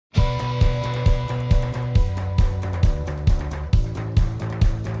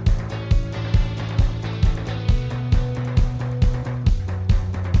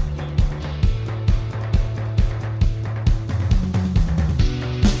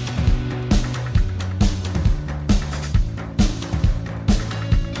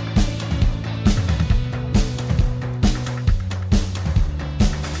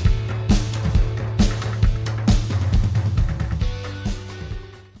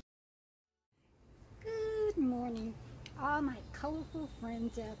morning, all my colorful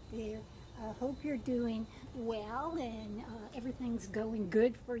friends out there. I hope you're doing well and everything's going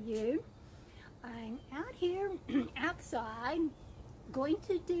good for you. I'm out here outside going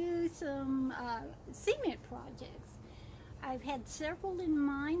to do some cement projects. I've had several in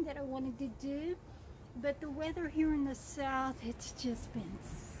mind that I wanted to do, but the weather here in the south, it's just been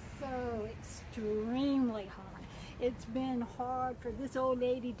so extremely hot. It's been hard for this old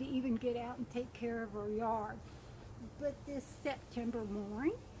lady to even get out and take care of her yard. But this September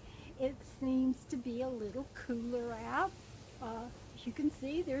morning, it seems to be a little cooler out. As you can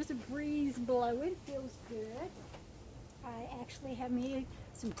see, there's a breeze blowing. Feels good. I actually have me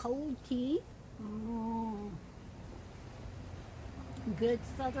some cold tea. Good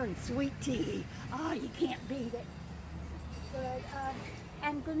southern sweet tea. Oh, you can't beat it. But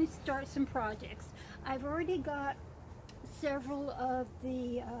I'm going to start some projects. I've already got several of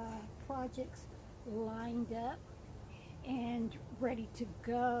the projects lined up and ready to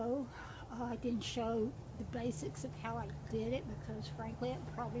go. I didn't show the basics of how I did it because frankly it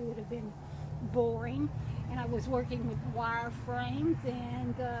probably would have been boring, and I was working with wire frames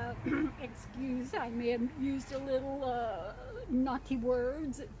and excuse, I may have used a little naughty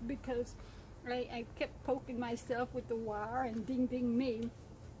words because I kept poking myself with the wire, and ding ding me,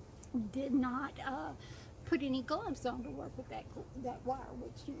 did not put any gloves on to work with that wire,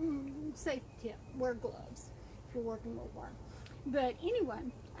 which safe tip, wear gloves if you're working with wire. But anyway,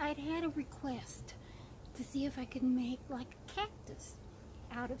 I'd had a request to see if I could make like a cactus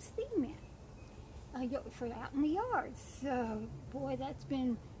out of cement for out in the yard. So boy, that's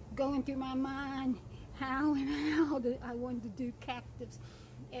been going through my mind, how I wanted to do cactus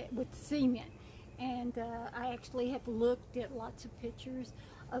with cement. And I actually have looked at lots of pictures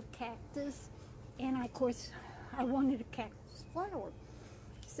of cactus, and of course I wanted a cactus flower.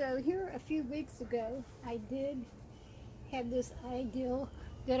 So here a few weeks ago I did have this idea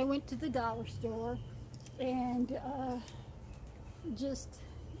that I went to the dollar store and just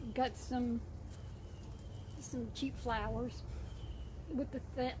got some cheap flowers with the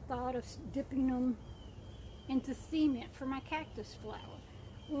thought of dipping them into cement for my cactus flower.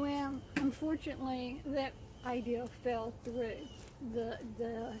 Well, unfortunately that idea fell through. The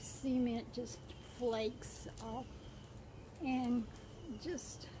cement just flakes off and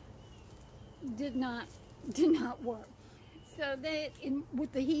just did not work. So that,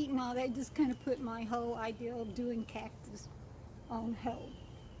 with the heat and all that, just kind of put my whole idea of doing cactus on hold.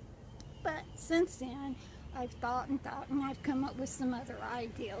 But since then, I've thought and I've come up with some other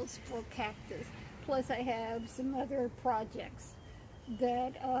ideas for cactus. Plus I have some other projects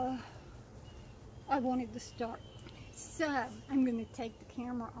that I wanted to start. So I'm going to take the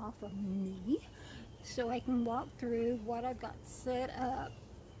camera off of me so I can walk through what I've got set up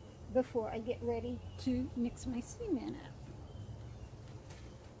before I get ready to mix my cement up.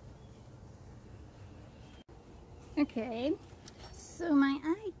 Okay, so my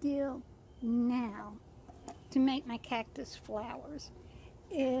idea now to make my cactus flowers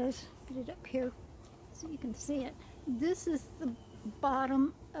is, put it up here so you can see it. This is the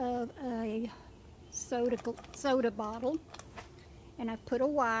bottom of a soda bottle, and I've put a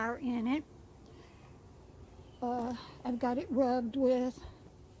wire in it. I've got it rubbed with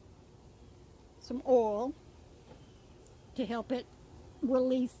some oil to help it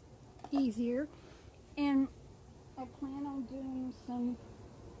release easier, and I plan on doing some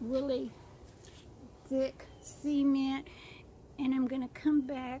really thick cement, and I'm going to come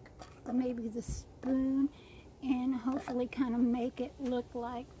back with maybe the spoon and hopefully kind of make it look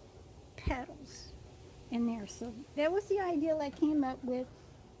like petals in there. So that was the idea I came up with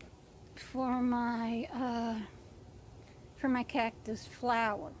for my cactus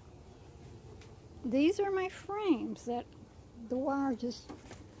flower. These are my frames that the wire just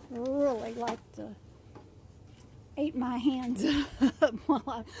really ate my hands up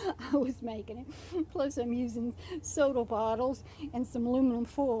while I was making it. Plus I'm using soda bottles and some aluminum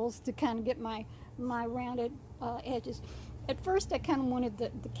foils to kind of get my rounded edges. At first I kind of wanted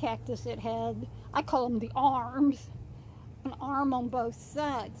the cactus that had, I call them the arms, an arm on both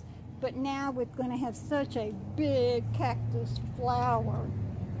sides. But now we're going to have such a big cactus flower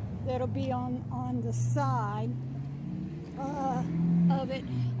that'll be on the side of it.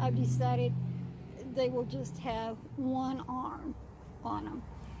 I've decided they will just have one arm on them,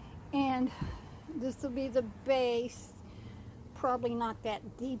 and this will be the base. Probably not that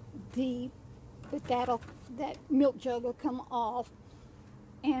deep, but that milk jug will come off,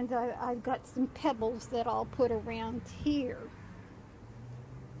 and I've got some pebbles that I'll put around here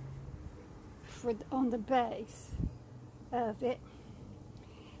on the base of it.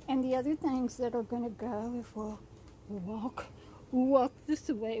 And And the other things that are going to go, if we'll walk this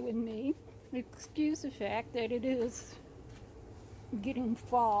way with me, excuse the fact that it is getting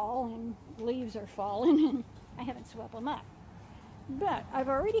fall and leaves are falling and I haven't swept them up. But I've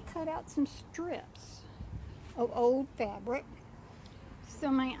already cut out some strips of old fabric.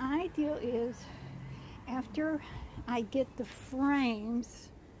 So my idea is, after I get the frames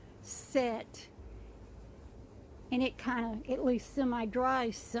set and it kind of at least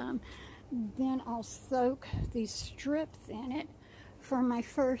semi-dries some, then I'll soak these strips in it for my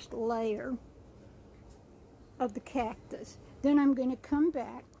first layer of the cactus. Then I'm going to come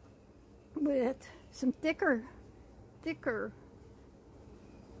back with some thicker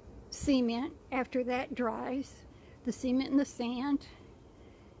cement after that dries, the cement and the sand,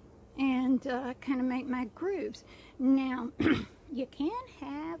 and kind of make my grooves. Now, you can't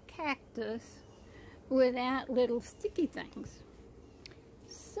have cactus without little sticky things.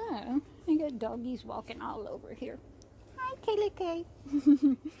 So, I got doggies walking all over here. Hi, Kaylee Kay.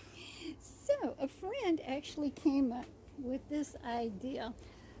 So, a friend actually came up with this idea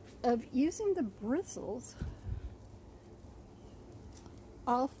of using the bristles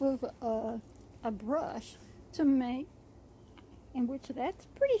off of a brush to make, in which that's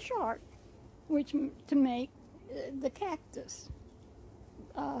pretty sharp, which to make the cactus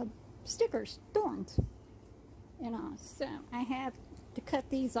stickers, thorns, you know. So I have to cut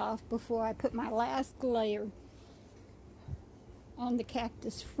these off before I put my last layer on the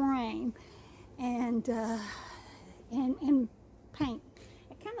cactus frame and paint.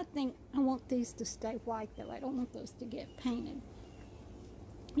 I kind of think I want these to stay white though. I don't want those to get painted.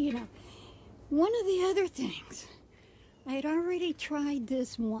 You know, one of the other things, I had already tried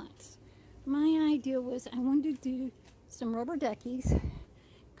this once. My idea was I wanted to do some rubber duckies,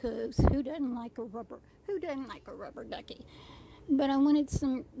 because who doesn't like a rubber ducky? But I wanted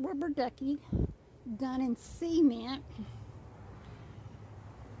some rubber ducky done in cement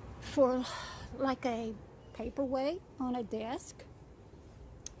for like a paperweight on a desk.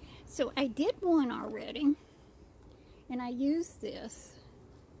 So I did one already, and I used this.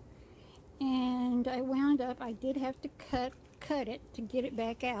 And I wound up, I did have to cut it to get it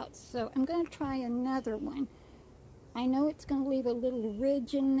back out. So I'm going to try another one. I know it's going to leave a little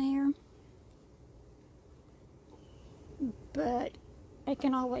ridge in there, but I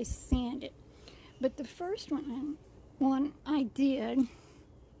can always sand it. But the first one I did,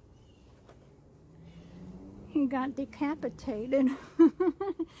 he got decapitated.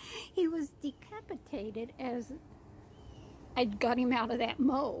 He was decapitated as I got him out of that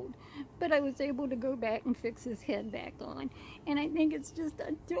mold, but I was able to go back and fix his head back on, and I think it's just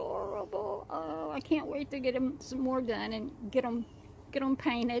adorable. Oh, I can't wait to get him some more done and get him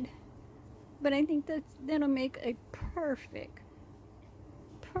painted. But I think that'll make a perfect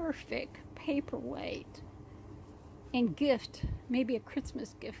paperweight and gift, maybe a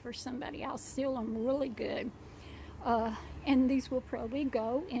Christmas gift for somebody. I'll seal them really good, and these will probably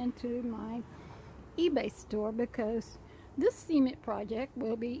go into my eBay store, because this cement project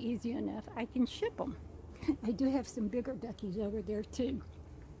will be easy enough. I can ship them. I do have some bigger duckies over there too,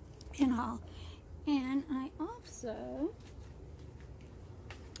 and all. And I also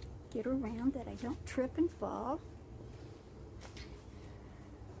get around that I don't trip and fall.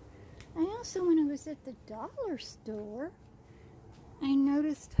 I also, when I was at the dollar store, I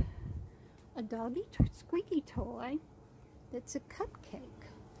noticed a doggy squeaky toy that's a cupcake.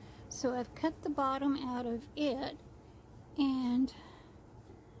 So I've cut the bottom out of it, and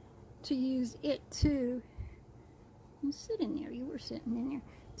to use it to, you sit in there, you were sitting in there,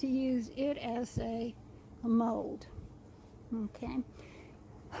 to use it as a mold. Okay.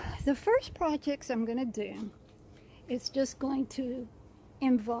 The first projects I'm going to do is just going to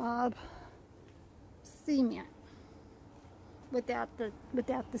involve cement without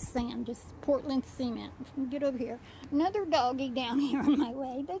the sand, just Portland cement. Get over here. Another doggy down here on my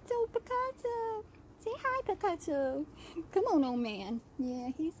way. That's old Picasso. Say hi, Picasso. Come on, old man. Yeah,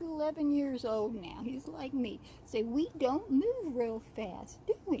 he's 11 years old now. He's like me. Say, we don't move real fast,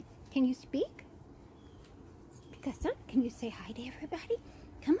 do we? Can you speak? Picasso, can you say hi to everybody?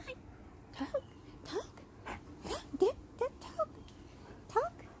 Come on. Talk.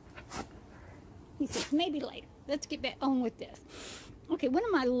 Talk. He says, maybe later. Let's get back on with this. Okay, one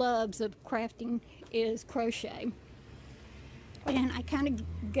of my loves of crafting is crochet. And I kind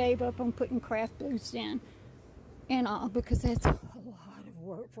of gave up on putting craft booths in and all, because that's a lot of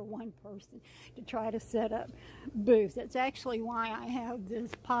work for one person to try to set up booths. That's actually why I have this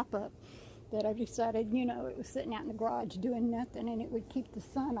pop-up that I decided, you know, it was sitting out in the garage doing nothing, and it would keep the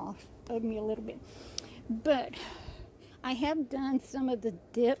sun off of me a little bit. But I have done some of the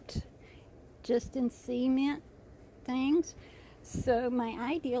dipped just in cement things. So my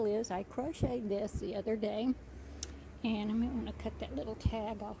ideal is I crocheted this the other day, and I'm going to cut that little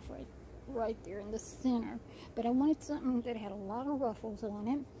tag off right there in the center. But I wanted something that had a lot of ruffles on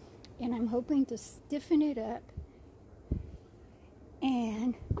it, and I'm hoping to stiffen it up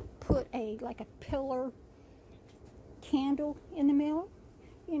and put like a pillar candle in the middle.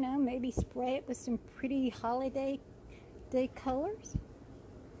 You know, maybe spray it with some pretty holiday day colors.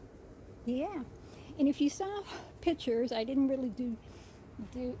 Yeah. And if you saw pictures, I didn't really do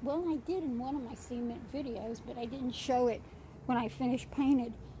well, I did in one of my cement videos, but I didn't show it when I finished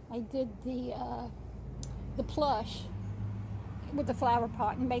painted. I did the plush with the flower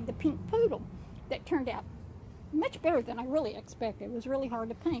pot and made the pink poodle that turned out much better than I really expected. It was really hard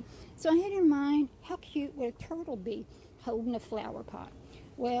to paint. So I had in mind, how cute would a turtle be holding a flower pot?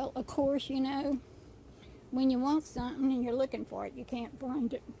 Well, of course, you know, when you want something and you're looking for it, you can't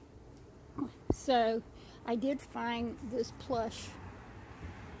find it. So I did find this plush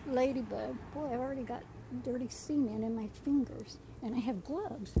ladybug. Boy, I've already got dirty cement in my fingers, and I have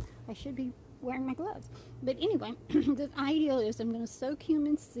gloves. I should be wearing my gloves. But anyway, the ideal is I'm going to soak him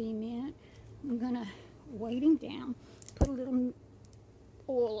in cement. I'm going to weight him down, put a little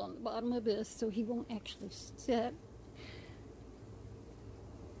oil on the bottom of this so he won't actually stick.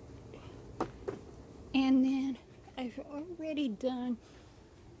 And then I've already done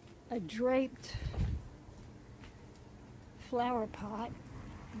a draped flower pot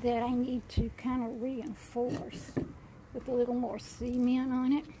that I need to kind of reinforce with a little more cement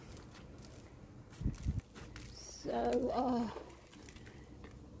on it. So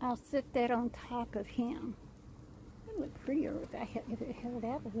I'll set that on top of him. It would look prettier if it held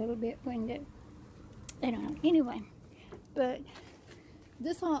out a little bit, wouldn't it? I don't know. Anyway, but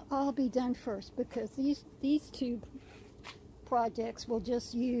this will all be done first because these two projects will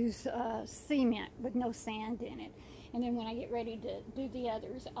just use cement with no sand in it. And then when I get ready to do the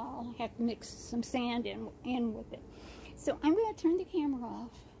others, I'll have to mix some sand in with it. So I'm going to turn the camera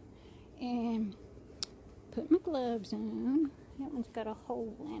off and put my gloves on. That one's got a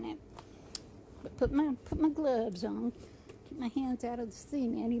hole in it. But put my gloves on. Keep my hands out of the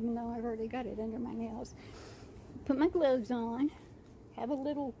cement, even though I've already got it under my nails. Put my gloves on. Have a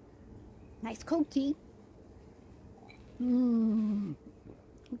little nice cold tea. Good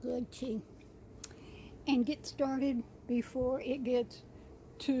tea. And get started before it gets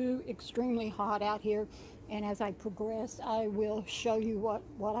too extremely hot out here. And as I progress, I will show you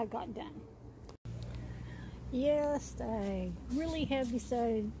what I got done. Yes, I really have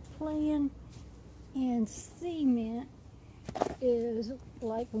decided playing in cement is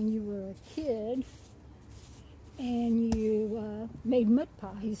like when you were a kid and you made mud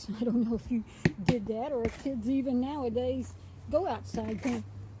pies. I don't know if you did that, or if kids even nowadays go outside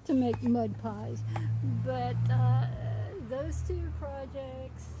to make mud pies. But those two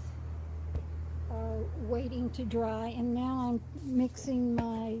projects are waiting to dry, and now I'm mixing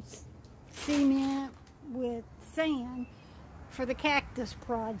my cement with sand for the cactus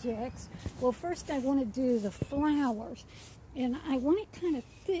projects. Well, first I want to do the flowers, and I want it kind of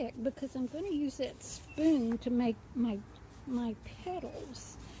thick because I'm going to use that spoon to make my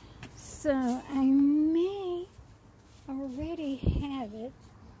petals. So I may already have it.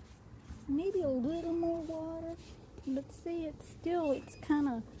 Maybe a little more water, but see, it's kind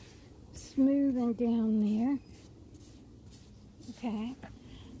of smoothing down there. Okay,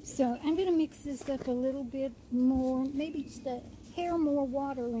 so I'm going to mix this up a little bit more, maybe just a hair more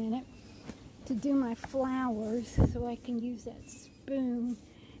water in it to do my flowers, so I can use that spoon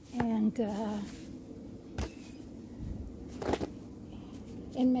and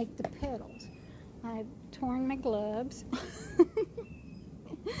make the petals. I've torn my gloves.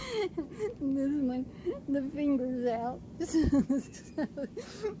 The fingers out.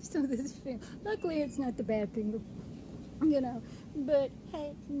 So this finger. Luckily, it's not the bad finger, you know. But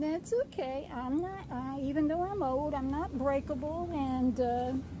hey, that's okay. I'm not. Even though I'm old, I'm not breakable, and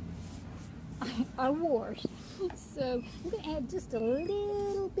I wash. So I'm gonna add just a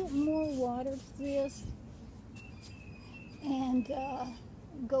little bit more water to this, and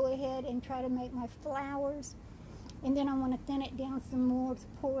go ahead and try to make my flowers. And then I want to thin it down some more to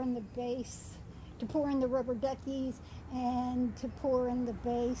pour in the base, to pour in the rubber duckies, and to pour in the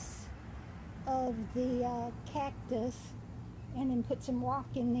base of the cactus, and then put some rock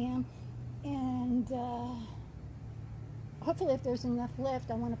in them. And hopefully, if there's enough left,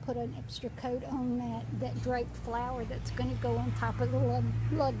 I want to put an extra coat on that draped flower that's going to go on top of the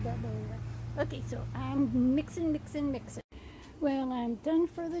lug bubble. Okay, so I'm mixing. Well, I'm done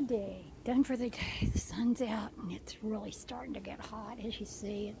for the day. done for the day. The sun's out and it's really starting to get hot. As you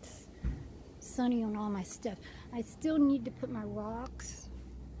see, it's sunny on all my stuff. I still need to put my rocks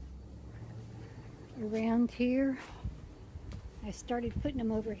around here. I started putting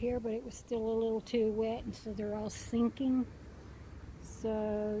them over here, but it was still a little too wet, and so they're all sinking.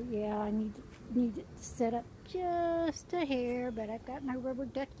 So yeah, I need to set up just a hair, but I've got my rubber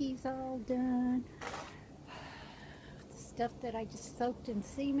duckies all done. The stuff that I just soaked in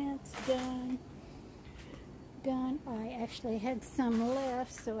cement's done. I actually had some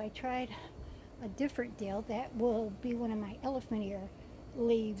left, so I tried a different deal. That will be one of my elephant ear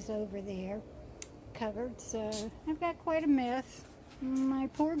leaves over there covered. So I've got quite a mess. My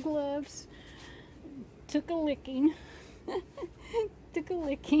poor gloves took a licking. I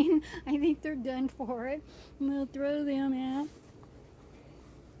think they're done for it. We'll throw them out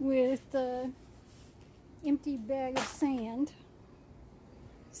with an empty bag of sand.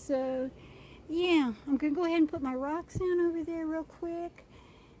 So yeah, I'm gonna go ahead and put my rocks in over there real quick,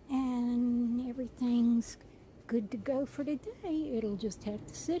 and everything's good to go for today. It'll just have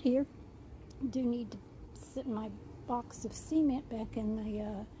to sit here. I do need to sit my box of cement back in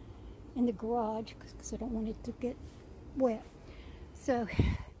the garage because I don't want it to get wet. So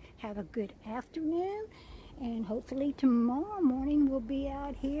have a good afternoon, and hopefully tomorrow morning we'll be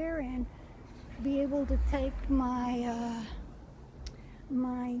out here and be able to take my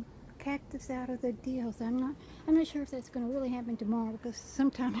my cactus out of the deals. I'm not sure if that's going to really happen tomorrow, because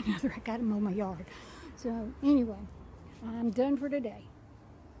sometime or another I got to mow my yard. So anyway, I'm done for today.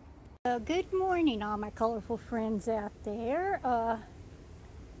 Good morning, all my colorful friends out there.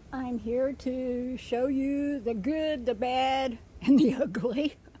 I'm here to show you the good, the bad, and the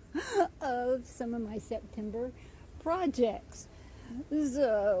ugly of some of my September projects.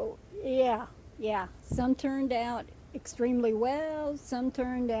 So yeah, some turned out extremely well, some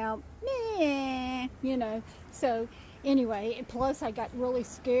turned out meh, you know. So anyway, plus I got really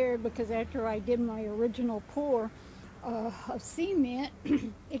scared because after I did my original pour of cement,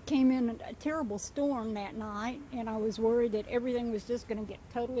 it came in a terrible storm that night, and I was worried that everything was just going to get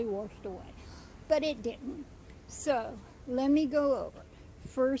totally washed away, but it didn't. So let me go over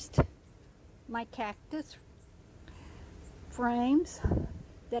first my cactus frames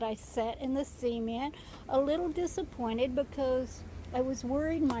that I set in the cement. A little disappointed because I was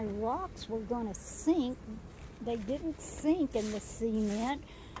worried my rocks were going to sink. They didn't sink in the cement,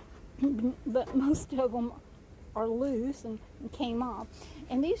 but most of them are loose and came off.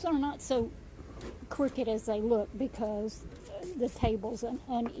 And these are not so crooked as they look because the table's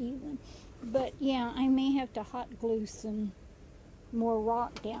uneven. But yeah, I may have to hot glue some more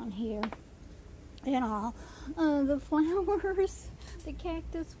rock down here and all. The flowers, the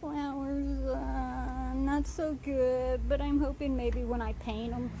cactus flowers, not so good, but I'm hoping maybe when I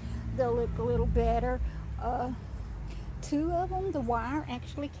paint them they'll look a little better. Two of them, the wire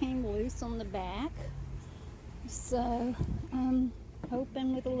actually came loose on the back, so I'm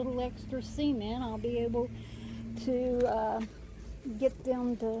hoping with a little extra cement I'll be able to get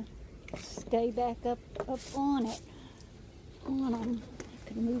them to stay back up on it.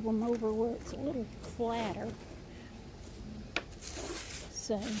 I can move them over where it's a little flatter.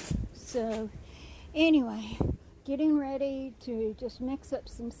 So anyway, getting ready to just mix up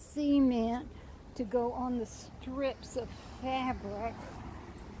some cement to go on the strips of fabric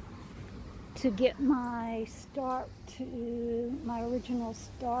to get my original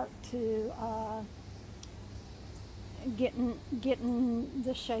start to getting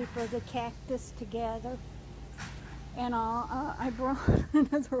the shape of the cactus together. And I brought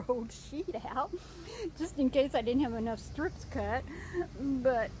another old sheet out just in case I didn't have enough strips cut,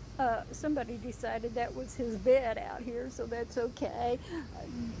 but somebody decided that was his bed out here, so that's okay.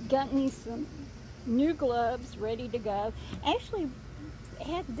 Got me some new gloves ready to go. Actually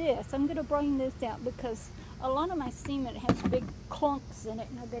had this. I'm going to bring this out because a lot of my cement has big clunks in it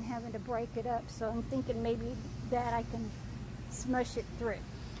and I've been having to break it up, so I'm thinking maybe that I can smush it through.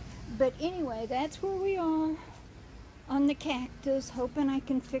 But anyway, that's where we are on the cactus, hoping I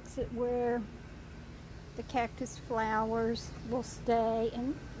can fix it where the cactus flowers will stay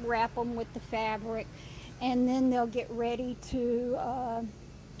and wrap them with the fabric, and then they'll get ready to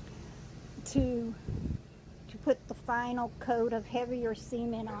put the final coat of heavier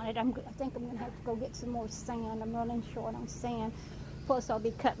cement on it. I think I'm going to have to go get some more sand. I'm running short on sand. Plus I'll be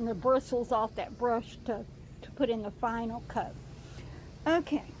cutting the bristles off that brush to put in the final coat.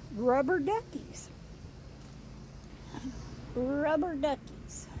 Okay, rubber duckies. Rubber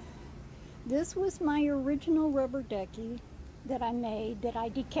duckies. This was my original rubber ducky that I made, that I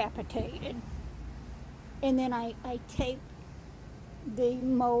decapitated, and then I taped the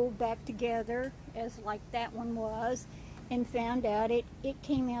mold back together as like that one was, and found out it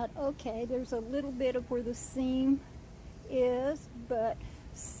came out okay. There's a little bit of where the seam is, but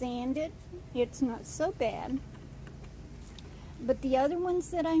sanded, it's not so bad. But the other ones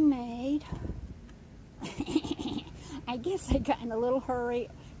that I made, I guess I got in a little hurry,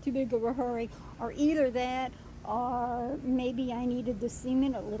 too big of a hurry, or either that, or maybe I needed the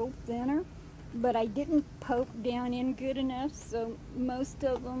cement a little thinner, but I didn't poke down in good enough, so most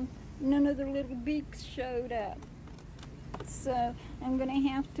of them, none of their little beaks showed up. So I'm going to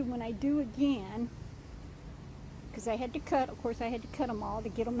have to, when I do again, because I had to cut, of course I had to cut them all to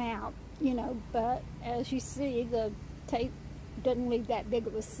get them out, you know, but as you see, the tape doesn't leave that big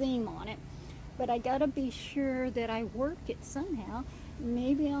of a seam on it. But I got to be sure that I work it somehow.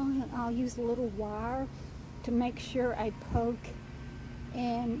 Maybe I'll use a little wire to make sure I poke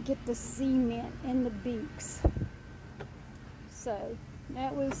and get the cement in the beaks. So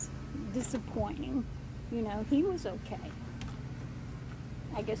that was disappointing. You know, he was okay.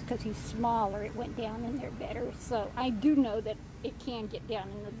 I guess because he's smaller, it went down in there better. So I do know that it can get down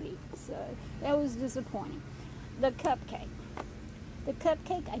in the beak. So that was disappointing. The cupcake. The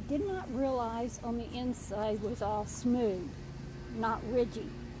cupcake, I did not realize on the inside was all smooth, not ridgy.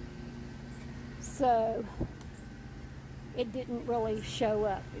 So it didn't really show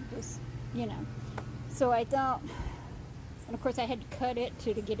up. It just, you know. So I thought, and of course I had to cut it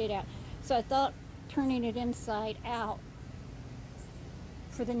to get it out. So I thought turning it inside out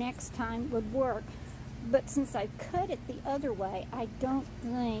for the next time would work. But since I cut it the other way, I don't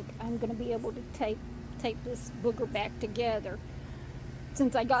think I'm going to be able to tape this booger back together.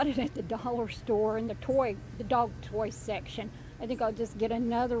 Since I got it at the dollar store in the dog toy section, I think I'll just get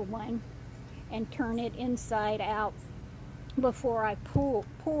another one and turn it inside out before I pour,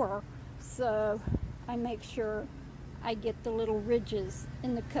 so I make sure I get the little ridges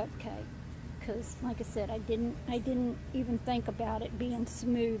in the cupcake. Because, like I said, I didn't even think about it being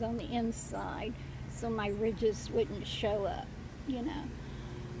smooth on the inside, so my ridges wouldn't show up, you know.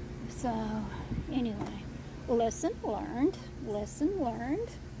 So, anyway, lesson learned, lesson learned,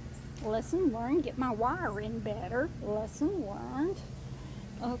 lesson learned. Get my wire in better, lesson learned.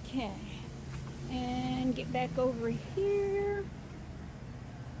 Okay, and get back over here.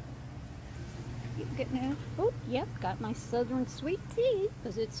 Getting there. Oh, yep, got my southern sweet tea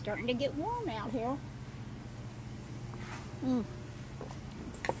because it's starting to get warm out here.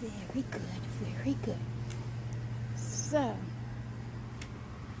 Very good, very good. So,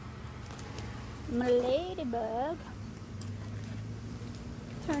 my ladybug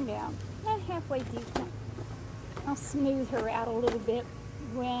turned out not halfway decent. I'll smooth her out a little bit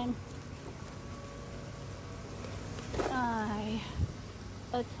when I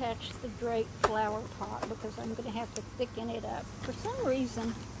attach the drake flower pot, because I'm going to have to thicken it up. For some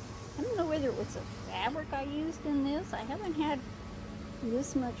reason, I don't know whether it was a fabric I used in this. I haven't had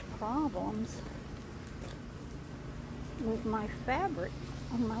this much problems with my fabric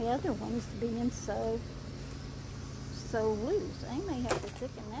on my other ones being so loose. I may have to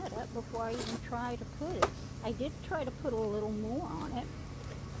thicken that up before I even try to put it. I did try to put a little more on it,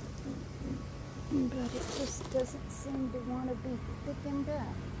 but it just doesn't seem to want to be thickened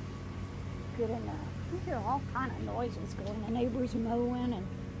up good enough. You hear all kind of noises going, the neighbors mowing and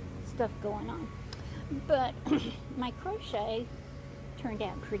stuff going on. But my crochet turned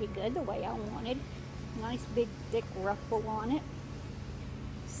out pretty good the way I wanted. Nice big thick ruffle on it.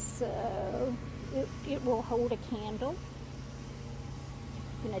 So it will hold a candle.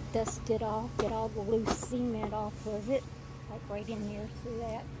 I'm going to dust it off, get all the loose cement off of it, like right in there, so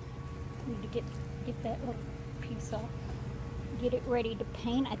that need to get that little piece off. Get it ready to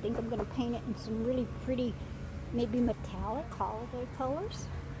paint. I think I'm going to paint it in some really pretty, maybe metallic holiday colors.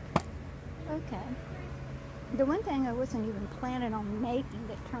 Okay. The one thing I wasn't even planning on making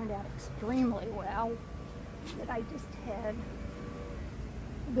that turned out extremely well, that I just had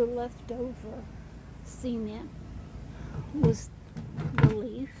the leftover cement, was the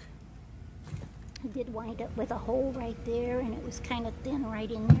leaf. I did wind up with a hole right there, and it was kind of thin right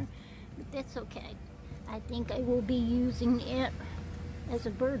in there, but that's okay. I think I will be using it as a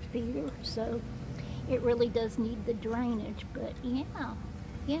bird feeder, so it really does need the drainage. But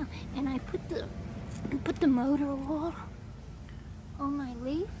yeah, and I put the motor oil on my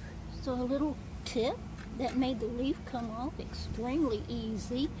leaf, so a little tip that made the leaf come off extremely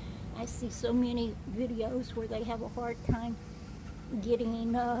easy. I see so many videos where they have a hard time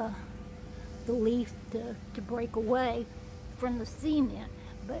getting the leaf to break away from the cement,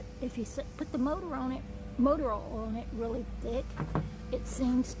 but if you put the motor oil on it really thick, it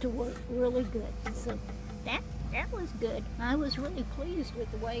seems to work really good. So that that was good. I was really pleased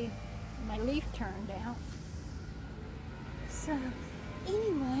with the way my leaf turned out. So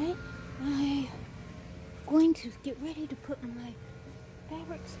anyway, I'm going to get ready to put my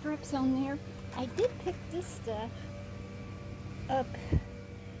fabric strips on there. I did pick this stuff up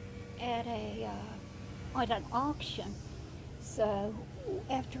at an auction. So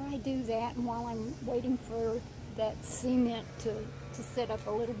after I do that, and while I'm waiting for that cement to set up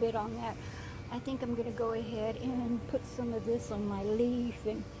a little bit on that, I think I'm going to go ahead and put some of this on my leaf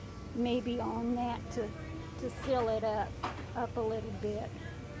and maybe on that to seal it up a little bit.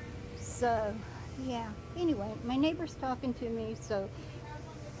 So yeah, anyway, my neighbor's talking to me, so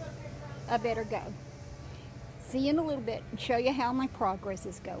I better go. See you in a little bit and show you how my progress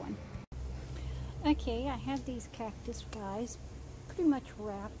is going. Okay, I have these cactus guys pretty much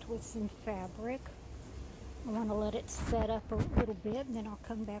wrapped with some fabric. I want to let it set up a little bit, and then I'll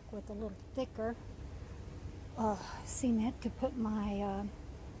come back with a little thicker cement to put my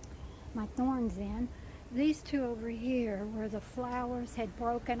my thorns in. These two over here, where the flowers had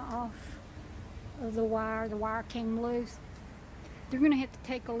broken off of the wire came loose. They're going to have to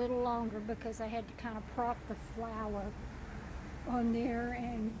take a little longer because I had to kind of prop the flower on there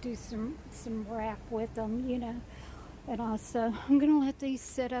and do some wrap with them, you know. And also, I'm going to let these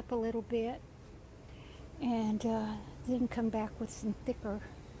set up a little bit and then come back with some thicker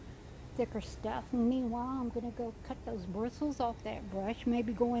stuff. And meanwhile, I'm going to go cut those bristles off that brush,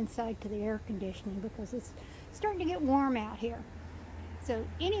 maybe go inside to the air conditioning because it's starting to get warm out here. So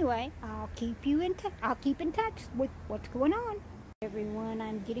anyway, I'll keep in touch with what's going on. Everyone,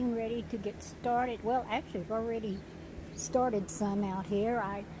 I'm getting ready to get started. Well, actually, I've already started some out here.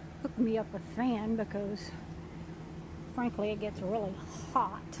 I hooked me up a fan because frankly it gets really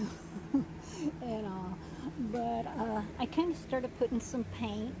hot. And but I kind of started putting some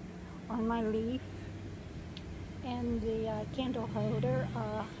paint on my leaf and the candle holder.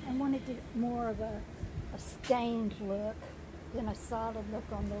 I wanted more of a stained look than a solid look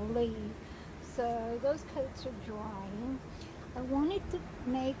on the leaf. So those coats are drying. I wanted to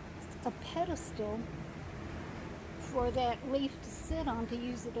make a pedestal for that leaf to sit on to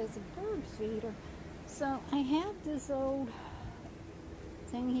use it as a bird feeder. So I have this old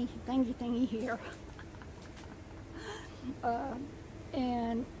thingy here.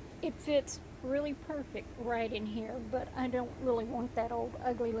 And it fits really perfect right in here, but I don't really want that old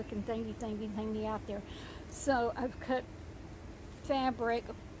ugly looking thingy out there. So I've cut fabric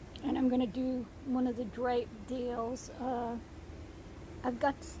and I'm going to do one of the drape deals. I've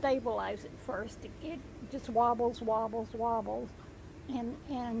got to stabilize it first. It just wobbles,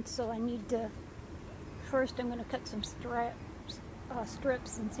 and so I need to, first I'm going to cut some strips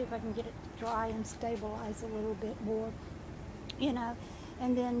and see if I can get it to dry and stabilize a little bit more, you know,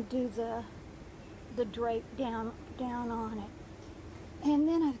 and then do the drape down on it. And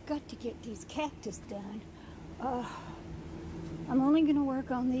then I've got to get these cactus done. I'm only going to work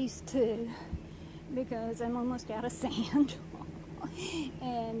on these two because I'm almost out of sand.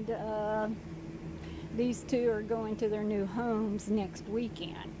 And these two are going to their new homes next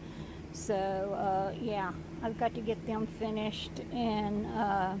weekend. So yeah, I've got to get them finished and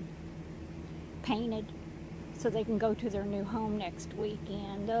painted so they can go to their new home next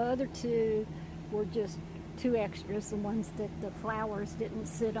weekend. The other two were just two extras, the ones that the flowers didn't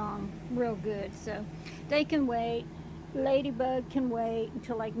sit on real good. So they can wait. Ladybug can wait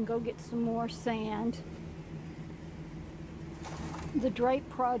until I can go get some more sand. The drape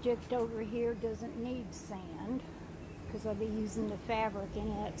project over here doesn't need sand because I'll be using the fabric in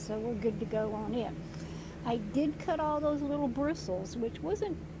it, so we're good to go on it. I did cut all those little bristles, which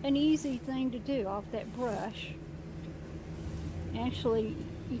wasn't an easy thing to do off that brush. Actually,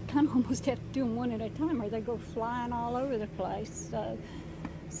 you kind of almost have to do them one at a time or they go flying all over the place.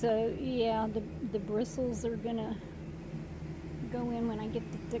 So yeah, the bristles are gonna go in when I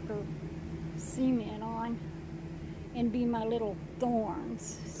get the thicker cement on and be my little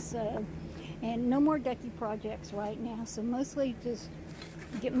thorns. So, and no more ducky projects right now, so mostly just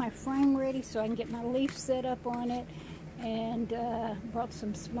get my frame ready so I can get my leaf set up on it, and brought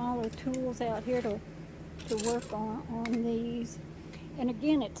some smaller tools out here to work on these. And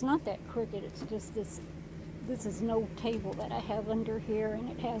again, it's not that crooked, it's just this is an old table that I have under here, and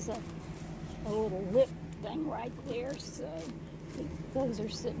it has a little lip thing right there, so those are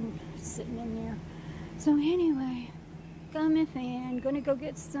sitting in there. So anyway, got my fan, gonna go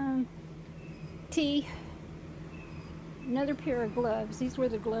get some tea, another pair of gloves. These were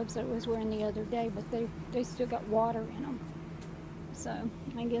the gloves I was wearing the other day, but they still got water in them. So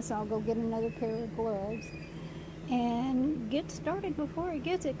I guess I'll go get another pair of gloves and get started before it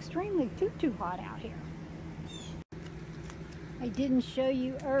gets extremely too hot out here. I didn't show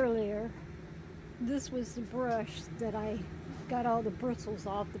you earlier. This was the brush that I got all the bristles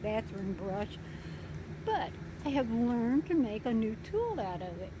off, the bathroom brush. But I have learned to make a new tool out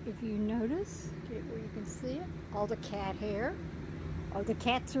of it. If you notice, where you can see it, all the cat hair. Oh, the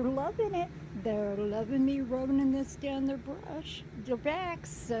cats are loving it. They're loving me rubbing this down their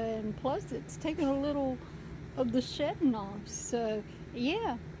backs, and plus it's taking a little of the shedding off. So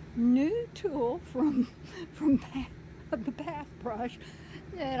yeah, new tool from the bath brush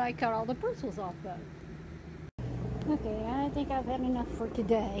that I cut all the bristles off of. Okay, I think I've had enough for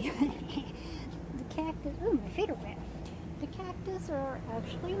today. The cactus, oh, my feet are wet. The cactus are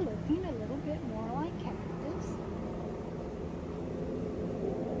actually looking a little bit more like cactus.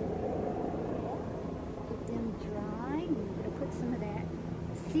 Get them dry. I'm going to put some of that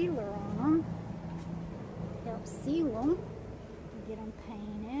sealer on them. Help seal them. Get them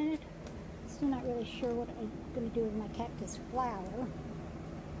painted. Still not really sure what I'm going to do with my cactus flower.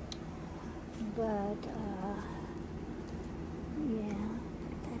 But, yeah.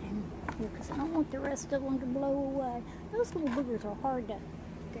 Because I don't want the rest of them to blow away. Those little boogers are hard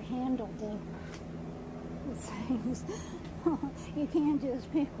to handle, the things. You can't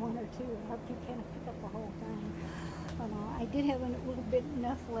just pick one or two up. You can't pick up the whole thing. I did have a little bit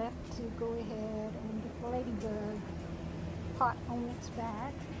enough left to go ahead and get the ladybug pot on its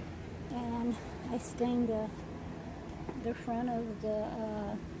back. And I stained the front of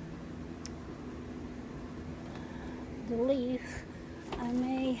the leaf. I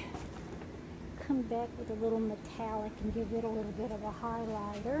may come back with a little metallic and give it a little bit of a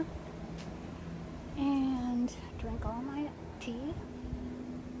highlighter, and drink all my tea.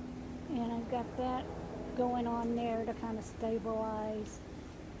 And I've got that going on there to kind of stabilize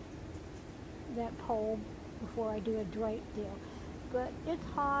that pole before I do a drape deal. But it's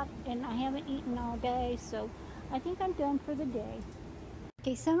hot and I haven't eaten all day, so I think I'm done for the day.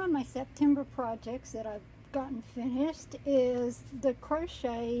 Okay, some of my September projects that I've gotten finished is the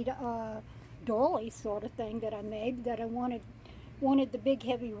crocheted dolly sort of thing that I made, that I wanted the big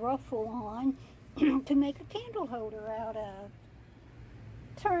heavy ruffle on to make a candle holder out of.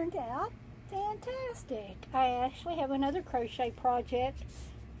 Turned out fantastic. I actually have another crochet project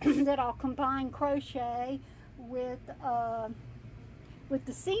that I'll combine crochet with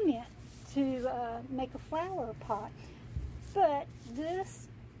the cement to make a flower pot. But this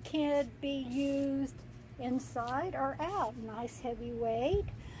can be used inside or out. Nice heavy weight.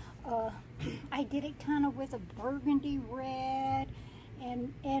 I did it kind of with a burgundy red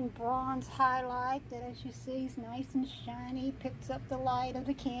and bronze highlight that, as you see, is nice and shiny, picks up the light of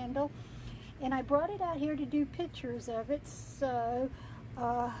the candle. And I brought it out here to do pictures of it, so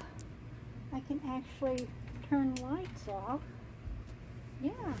I can actually turn lights off.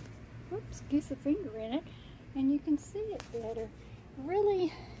 Yeah, oops, goose a finger in it, and you can see it better.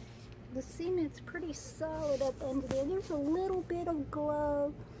 Really, the cement's pretty solid up under there. There's a little bit of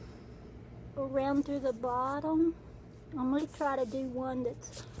glow around through the bottom. I'm going to try to do one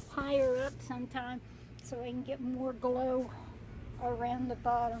that's higher up sometime so I can get more glow around the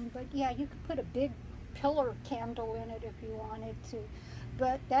bottom. But yeah, you could put a big pillar candle in it if you wanted to.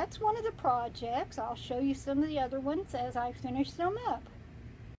 But that's one of the projects. I'll show you some of the other ones as I finish them up.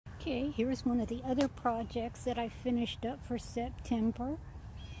 Okay, here's one of the other projects that I finished up for September.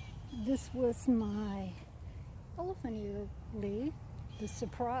 This was my elephant ear leaf, the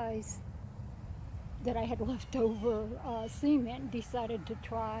surprise that I had left over cement and decided to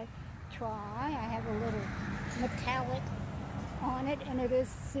try. I have a little metallic on it and it is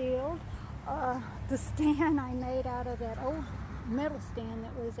sealed. The stand I made out of that old metal stand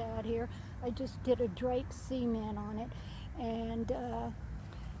that was out here, I just did a drape cement on it and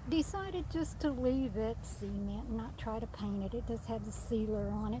decided just to leave it cement and not try to paint it. It does have the sealer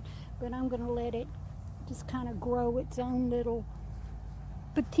on it, but I'm going to let it just kind of grow its own little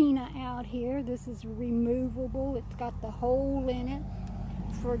patina out here. This is removable. It's got the hole in it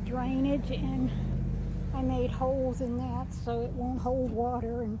for drainage, and I made holes in that so it won't hold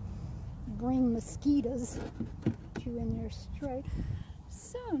water and bring mosquitoes to in there straight.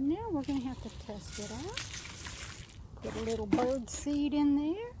 So now we're going to have to test it out. Put a little bird seed in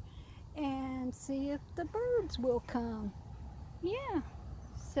there and see if the birds will come. Yeah,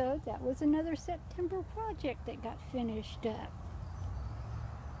 so that was another September project that got finished up.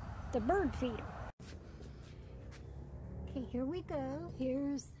 The bird feeder. Okay, here we go.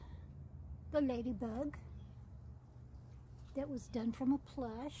 Here's the ladybug that was done from a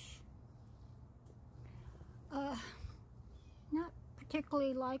plush. Not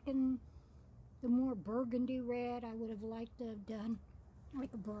particularly liking the more burgundy red. I would have liked to have done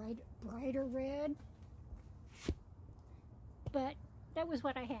like a brighter red. but that was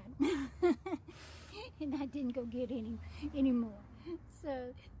what I had. And I didn't go get any more.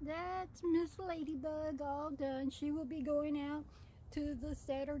 So that's Miss Ladybug all done. She will be going out to the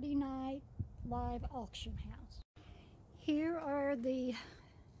Saturday night live auction house. Here are the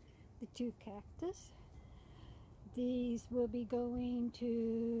two cactus. These will be going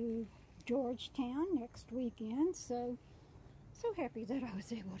to Georgetown next weekend, so happy that I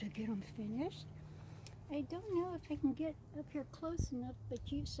was able to get them finished. I don't know if I can get up here close enough, but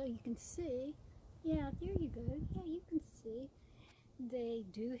so you can see. Yeah, there you go. Yeah, you can see. They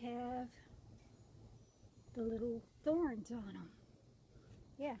do have the little thorns on them.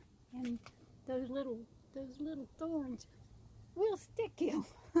 Yeah, and those little thorns will stick you.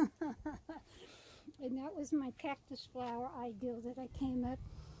 And that was my cactus flower ideal that I came up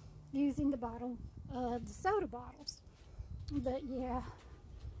using the bottle of the soda bottles. But yeah,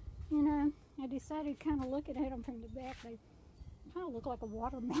 you know, I decided kind of looking at them from the back, they kind of look like a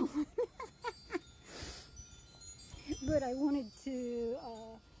watermelon. But I wanted to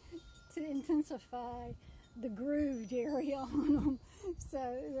intensify the grooved area on them,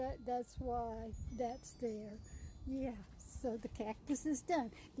 so that's why that's there. Yeah, so the cactus is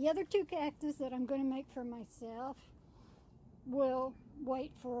done. The other two cactus that I'm going to make for myself will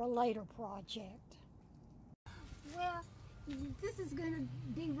wait for a later project. Well, this is going to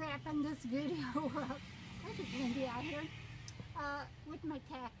be wrapping this video up. Look at Lindy out here with my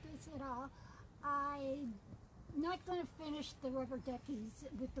cactus and all. I'm not going to finish the rubber duckies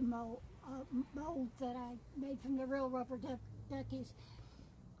with the mold that I made from the real rubber duckies.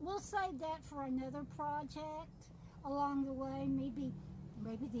 We'll save that for another project along the way, maybe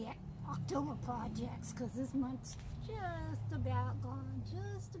the October projects, because this month's just about gone,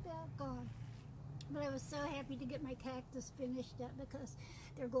 But I was so happy to get my cactus finished up because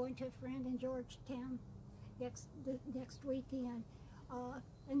they're going to a friend in Georgetown next weekend,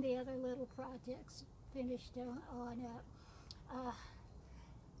 and the other little projects finished on up.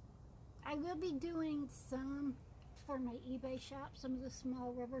 I will be doing some for my eBay shop, some of the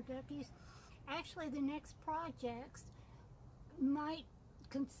small rubber duckies. Actually, the next projects might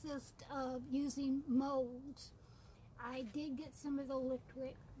consist of using molds. I did get some of the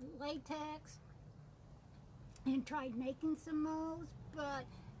liquid latex and tried making some molds, but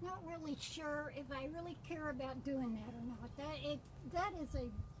not really sure if I really care about doing that or not. That is a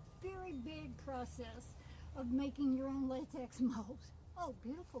very big process of making your own latex molds. Oh,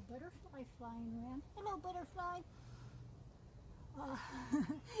 beautiful butterfly flying around. Hello, butterfly.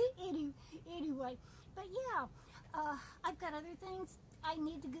 Anyway, but yeah, I've got other things I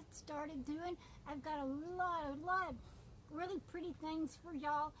need to get started doing. I've got a lot of really pretty things for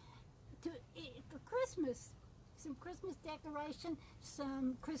y'all for Christmas. Some Christmas decoration,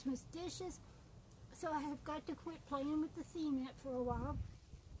 some Christmas dishes. So I have got to quit playing with the cement for a while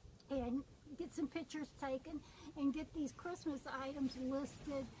and get some pictures taken and get these Christmas items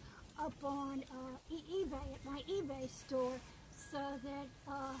listed up on eBay, at my eBay store, so that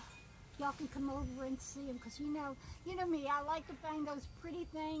y'all can come over and see them. Because you know me, I like to find those pretty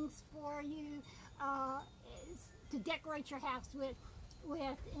things for you to decorate your house with,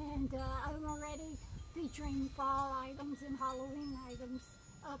 and I'm already featuring fall items and Halloween items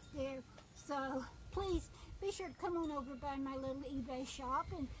up there. So please be sure to come on over by my little eBay shop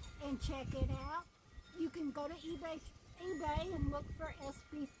and check it out. You can go to eBay and look for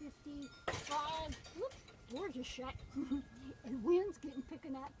SB55. Whoop, doors are shut. And wind's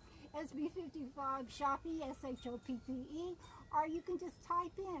picking up. SB55 Shoppe, S-H-O-P-P-E, or you can just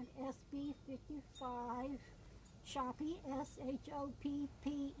type in SB55 Shoppe,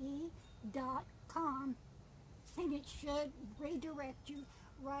 SHOPPE.com, and it should redirect you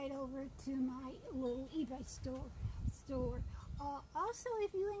right over to my little eBay store. Also,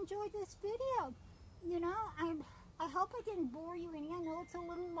 if you enjoyed this video, you know, I hope I didn't bore you any. I know it's a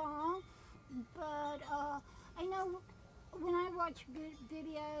little long, but I know when I watch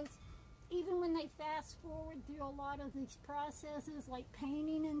videos, even when they fast forward through a lot of these processes like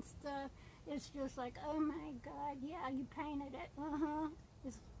painting and stuff, it's just like, oh my God, yeah, you painted it.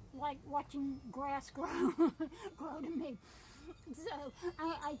 It's like watching grass grow to me. So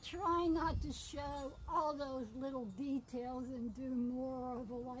I try not to show all those little details and do more of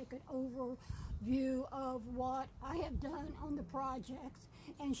like an overview of what I have done on the projects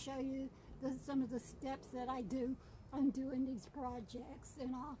and show you some of the steps that I do on doing these projects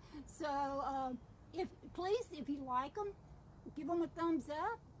and all. So please, if you like them, give them a thumbs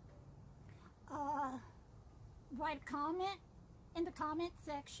up. Write a comment in the comment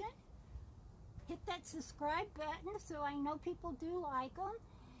section. Hit that subscribe button so I know people do like them.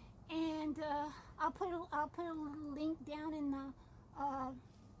 And I'll put a link down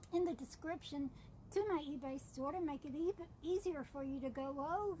in the description to my eBay store to make it even easier for you to go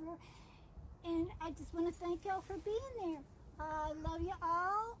over. And I just want to thank y'all for being there. I love you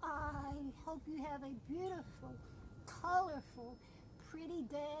all. I hope you have a beautiful, colorful, pretty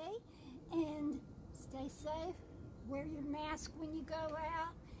day, and stay safe. Wear your mask when you go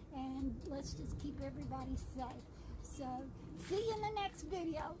out, and let's just keep everybody safe. So, see you in the next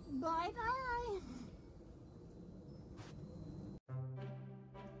video. Bye-bye.